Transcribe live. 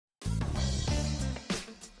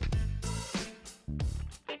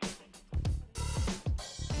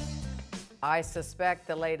I suspect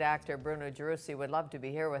the late actor Bruno would love to be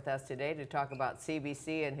here with us today to talk about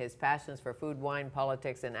CBC and his passions for food, wine,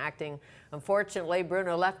 politics, and acting. Unfortunately,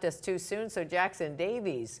 Bruno left us too soon, so Jackson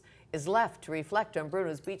Davies is left to reflect on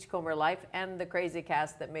Bruno's Beachcomber life and the crazy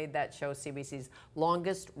cast that made that show CBC's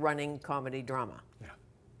longest-running comedy drama. Yeah.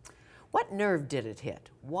 What nerve did it hit?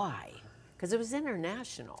 Why? Because it was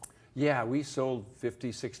international. Yeah, we sold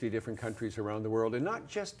 50, 60 different countries around the world, and not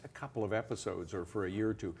just a couple of episodes or for a year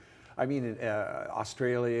or two. I mean, in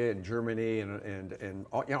Australia and Germany and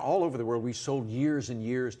all, you know, all over the world, we sold years and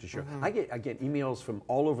years to show. I get emails from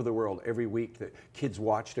all over the world every week that kids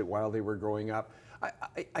watched it while they were growing up.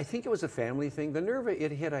 I think it was a family thing. The nerve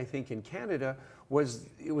it hit, I think, in Canada was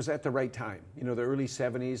it was at the right time. You know, the early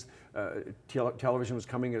 70s, television was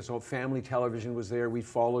coming, so family television was there. We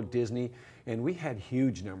followed Disney, and we had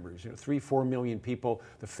huge numbers. You know, 3-4 million people.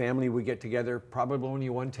 The family would get together. Probably only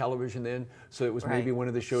one television then, so it was maybe one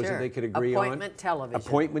of the shows that they could agree on. Appointment television.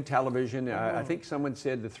 Appointment television. I think someone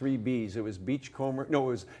said the 3 Bs. It was Beachcomber.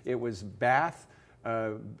 No, it was Bath,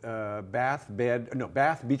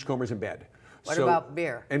 Beachcombers, and bed. What about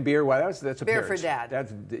beer? And beer, well, that's a beer parent's. for dad.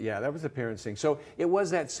 That was the parents' thing. So it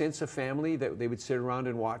was that sense of family that they would sit around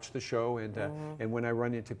and watch the show. And when I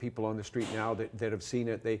run into people on the street now that have seen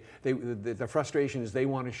it, the frustration is they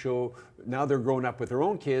want to show. Now they're growing up with their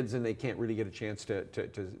own kids, and they can't really get a chance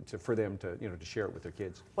for them to share it with their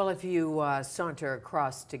kids. Well, if you saunter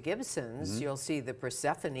across to Gibson's, you'll see the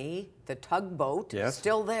Persephone, the tugboat,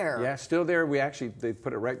 still there. Yeah, still there. They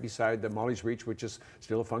put it right beside the Molly's Reach, which is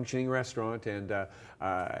still a functioning restaurant. And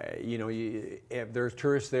you know, there's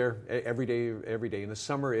tourists there every day. In the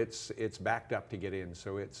summer, it's backed up to get in,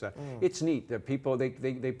 so it's neat. The people they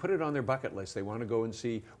put it on their bucket list. They want to go and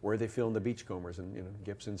see where they film the Beachcombers, and you know,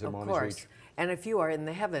 Gibson's and Molly's Reach. And if you are in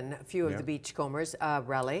the heaven, a few of the Beachcombers,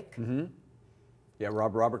 Relic. Yeah,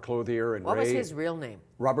 Robert Clothier and What Ray. was his real name?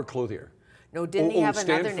 Robert Clothier. No, didn't he have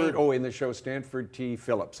another name? Oh, in the show, Stanford T.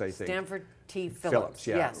 Phillips, I think. Stanford T. Phillips,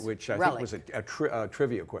 yeah, yes. Which I think was a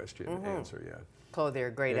trivia question answer, yeah.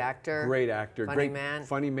 Clothier, great actor. Great actor. Funny man.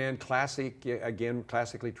 Funny man, classic, again,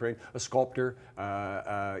 classically trained. A sculptor,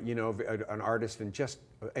 you know, an artist, and just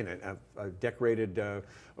a decorated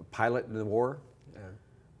pilot in the war.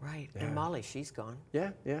 Right, and Molly, she's gone.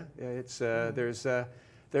 Yeah. It's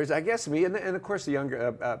there's, I guess, me, and of course the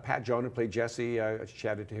younger Pat John, who played Jesse. I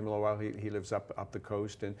chatted to him a little while. He lives up the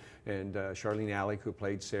coast, and Charlene Alec, who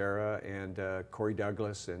played Sarah, and Corey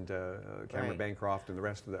Douglas, and Cameron Bancroft, and the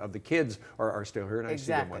rest of the kids are still here, and I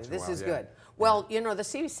see them once in a while. This is good. Well, you know, the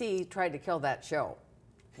CBC tried to kill that show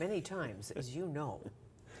many times, as you know.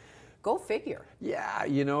 Go figure. Yeah,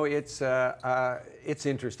 you know, it's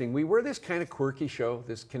interesting. We were this kind of quirky show,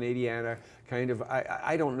 this Canadiana kind of.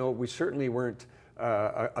 I don't know. We certainly weren't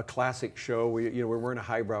a classic show. We weren't a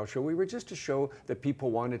highbrow show. We were just a show that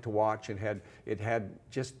people wanted to watch, and it had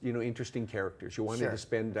just, you know, interesting characters you wanted to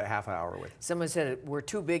spend a half hour with. Someone said we're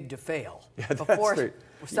too big to fail. Yeah, before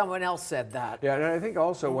someone else said that. Yeah, and I think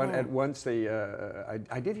also at once they,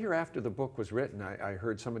 I did hear after the book was written, I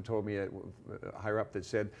heard someone told me higher up that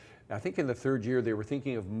said, I think in the 3rd year they were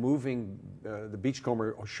thinking of moving the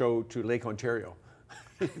Beachcomber show to Lake Ontario.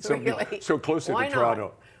 So closer to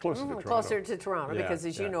Toronto. Closer to Toronto, because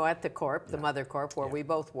as you know, at the Corp, the Mother Corp, where we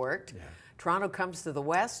both worked, Toronto comes to the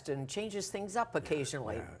west and changes things up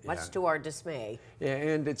occasionally, much to our dismay. Yeah,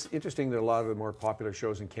 and it's interesting that a lot of the more popular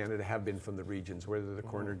shows in Canada have been from the regions, whether the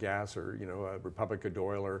Corner Gas or, you know, Republic of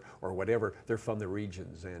Doyle or whatever, they're from the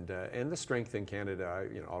regions. And the strength in Canada, I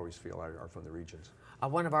always feel are from the regions.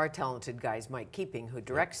 One of our talented guys, Mike Keeping, who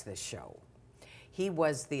directs this show, he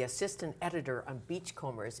was the assistant editor on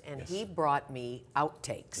Beachcombers, and he brought me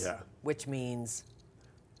outtakes, which means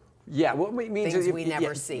well, it means things we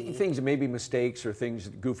never see. Things, maybe mistakes or things,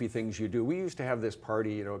 goofy things you do. We used to have this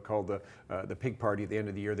party, you know, called the pig party at the end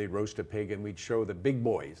of the year. They'd roast a pig, and we'd show the big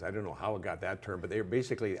boys. I don't know how it got that term, but they were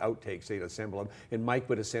basically outtakes. They'd assemble them, and Mike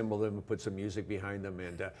would assemble them and put some music behind them.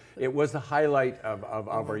 And it was the highlight of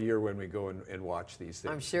our year when we go and watch these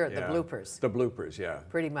things. I'm sure, the bloopers. The bloopers, yeah.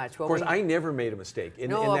 Pretty much. Well, of course, I never made a mistake.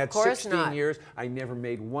 In that 16 years, I never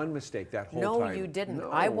made one mistake that whole time. No, you didn't. No.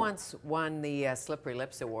 I once won the Slippery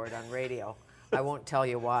Lips Award on radio. I won't tell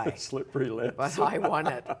you why. Slippery lips. But I won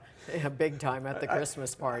it big time at the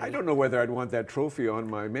Christmas party. I don't know whether I'd want that trophy on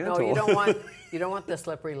my mantle. No, you don't want the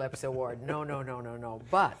Slippery Lips Award. No.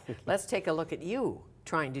 But let's take a look at you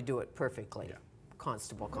trying to do it perfectly. Yeah.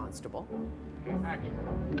 Constable. Action.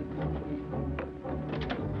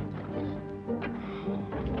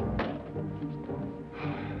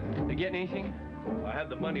 You get anything? I had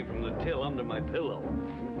the money from the till under my pillow.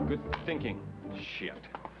 Good thinking. Shit.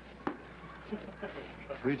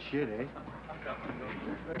 Good shit, eh?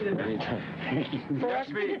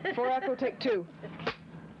 For Echo, take 2.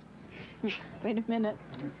 Wait a minute.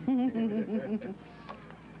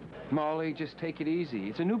 Molly, just take it easy.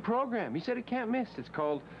 It's a new program. He said it can't miss. It's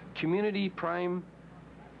called Community Prime.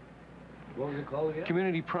 What was it called again?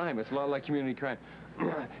 Community Prime. It's a lot like Community Crime.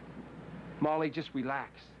 Molly, just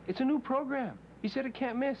relax. It's a new program. He said it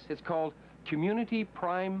can't miss. It's called Community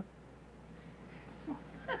Prime. Come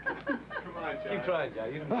on, John. Keep trying, John.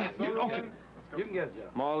 Okay. You can get it,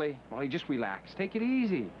 John. Molly, just relax. Take it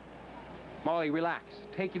easy. Molly, relax.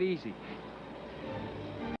 Take it easy.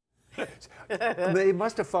 They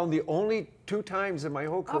must have found the only 2 times in my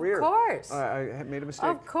whole career. Of course. I made a mistake.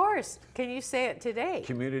 Of course. Can you say it today?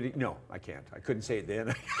 Community, no, I can't. I couldn't say it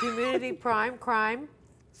then. Community Prime Crime.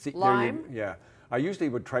 See, Lime. Yeah. I usually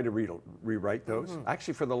would try to rewrite those.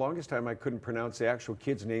 Actually, for the longest time, I couldn't pronounce the actual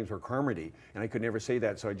kids' names were Carmody, and I could never say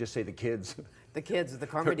that, so I just say the kids. The kids, the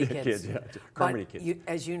Carmody kids. Kids, yeah. Carmody But kids. you,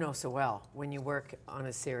 as you know so well, when you work on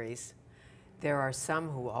a series, there are some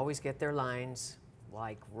who always get their lines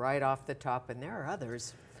like right off the top, and there are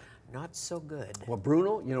others not so good. Well,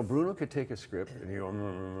 Bruno, Bruno could take a script and he'd go,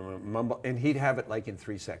 mumble, and he'd have it like in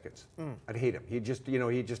 3 seconds. I'd hate him. He just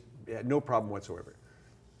had no problem whatsoever.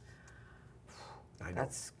 I know.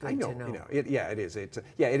 That's good to know. It is.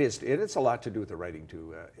 It's a lot to do with the writing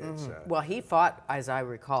too. Well, he fought, as I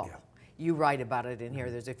recall. Yeah. You write about it in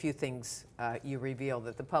here. There's a few things you reveal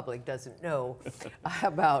that the public doesn't know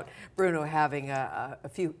about Bruno having a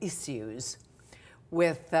few issues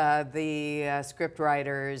with the script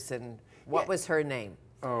writers, and what was her name?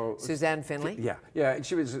 Oh, Suzanne Finley. Yeah.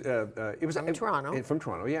 She was. It was from Toronto. From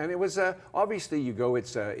Toronto, yeah. And it was obviously you go.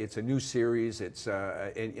 It's a new series. And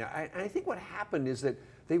I think what happened is that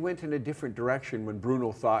they went in a different direction when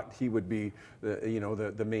Bruno thought he would be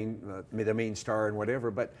the main star and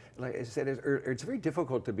whatever. But like I said, it's very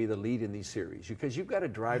difficult to be the lead in these series because you've got to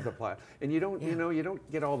drive the plot, and you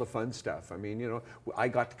don't get all the fun stuff. I mean, I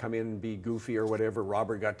got to come in and be goofy or whatever.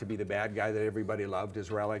 Robert got to be the bad guy that everybody loved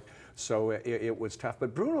as relic. So it was tough.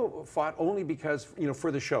 But Bruno fought only because for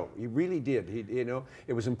the show. He really did.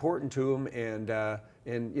 It was important to him, and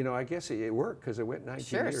I guess it worked because it went 19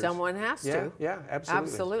 years. Sure, someone has to. Yeah,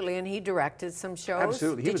 absolutely. Absolutely, and he directed some shows.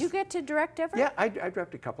 Absolutely. Did you get to direct ever? Yeah, I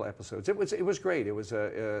directed a couple episodes. It was great. It was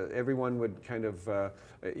everyone would kind of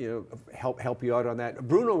help you out on that.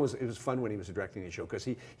 Bruno it was fun when he was directing the show because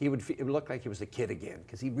it would look like he was a kid again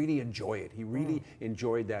because he really enjoyed it. He really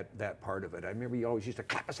enjoyed that part of it. I remember he always used to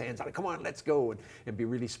clap his hands on it. Come on, let's go, and be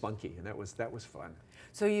really spunky, and that was fun.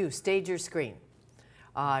 So you stage your screen.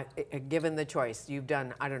 Given the choice, you've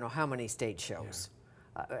done I don't know how many stage shows,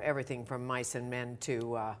 everything from Mice and Men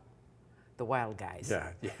to the Wild Guys.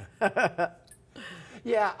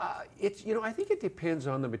 Yeah. It's I think it depends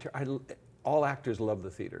on the material. All actors love the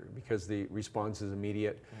theater because the response is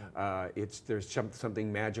immediate. There's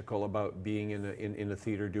something magical about being in a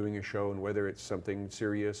theater doing a show, and whether it's something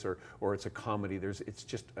serious or it's a comedy,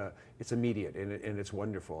 it's immediate and it's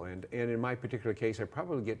wonderful. And in my particular case, I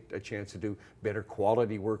probably get a chance to do better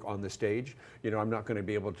quality work on the stage. I'm not going to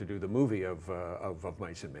be able to do the movie of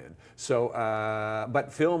Mice and Men. So,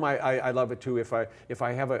 but film, I love it too. If I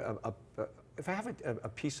have a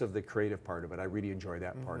piece of the creative part of it, I really enjoy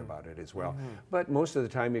that part about it as well. But most of the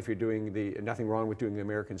time, if you're doing nothing wrong with doing the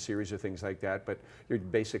American series or things like that, but you're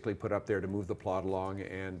basically put up there to move the plot along,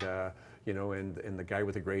 and and the guy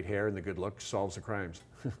with the great hair and the good looks solves the crimes.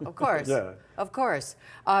 Of course, yeah. Of course.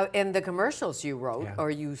 And the commercials you wrote,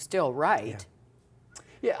 or you still write,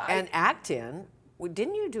 and act in.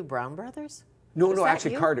 Didn't you do Brown Brothers? No,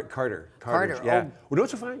 actually, Carter. Yeah. Oh. Well, no,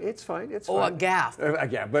 it's fine. It's fine. A gaff.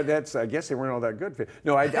 Yeah, but I guess they weren't all that good.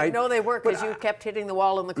 No, I no, they were because you kept hitting the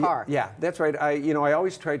wall in the car. Yeah, that's right. I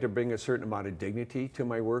always tried to bring a certain amount of dignity to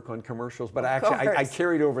my work on commercials, but I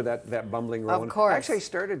carried over that bumbling role. Of course. Actually, I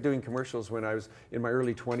started doing commercials when I was in my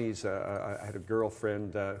early 20s. I had a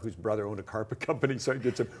girlfriend whose brother owned a carpet company, so I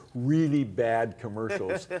did some really bad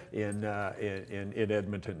commercials in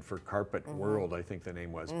Edmonton for Carpet World, I think the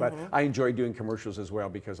name was. But I enjoyed doing commercials as well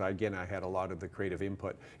because I had a lot of the creative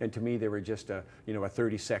input, and to me they were just a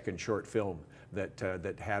 30-second short film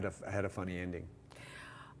that had a funny ending.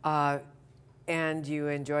 And you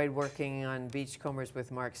enjoyed working on Beachcombers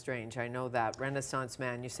with Mark Strange. I know that. Renaissance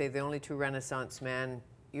Man. You say the only two Renaissance man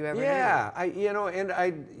you ever knew. Yeah,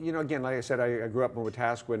 again, like I said, I grew up in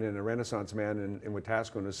Wetaskiwin and a Renaissance Man in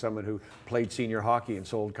Wetaskiwin was someone who played senior hockey and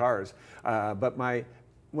sold cars. But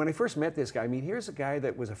when I first met this guy, here's a guy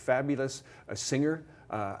that was a fabulous singer,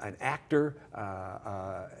 an actor,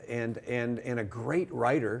 and a great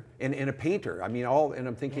writer, and a painter. I mean, and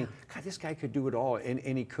I'm thinking, God, this guy could do it all,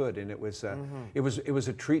 and he could. And it was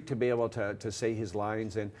a treat to be able to say his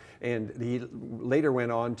lines. And he later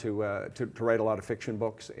went on to write a lot of fiction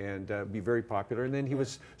books and be very popular. And then he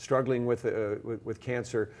was struggling with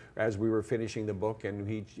cancer as we were finishing the book, and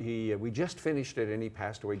we just finished it, and he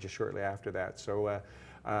passed away just shortly after that. So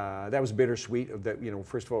that was bittersweet. That, you know,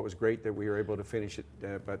 first of all, it was great that we were able to finish it,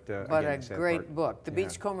 but again, a great book. The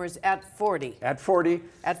Beachcombers at 40. At 40.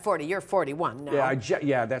 At 40. You're 41 now.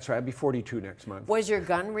 Yeah, that's right. I'll be 42 next month. Was your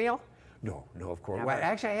gun real? No, of course. Well,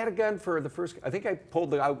 actually, I had a gun for the first. I think I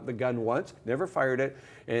pulled out the gun once, never fired it,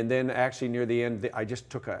 and then actually near the end, I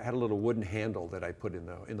just had a little wooden handle that I put in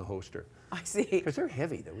the holster. I see. Because they're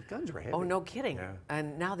heavy. The guns were heavy. Oh, no kidding. Yeah.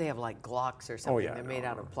 And now they have like Glocks or something. yeah, They're made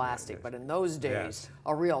out of no, plastic. yes. But in those days, Yes.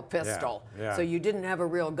 a real pistol. Yeah. So you didn't have a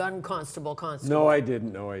real gun constable. No, I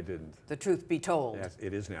didn't. No, I didn't. The truth be told. Yes,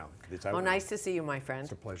 it is now. It's out Oh, now. nice to see you, my friend.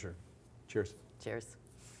 It's a pleasure. Cheers. Cheers.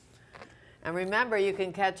 And remember, you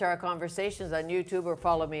can catch our conversations on YouTube or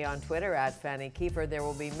follow me on Twitter at Fanny Kiefer. There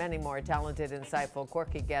will be many more talented, insightful,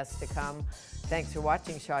 quirky guests to come. Thanks for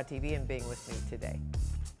watching Shaw TV and being with me today.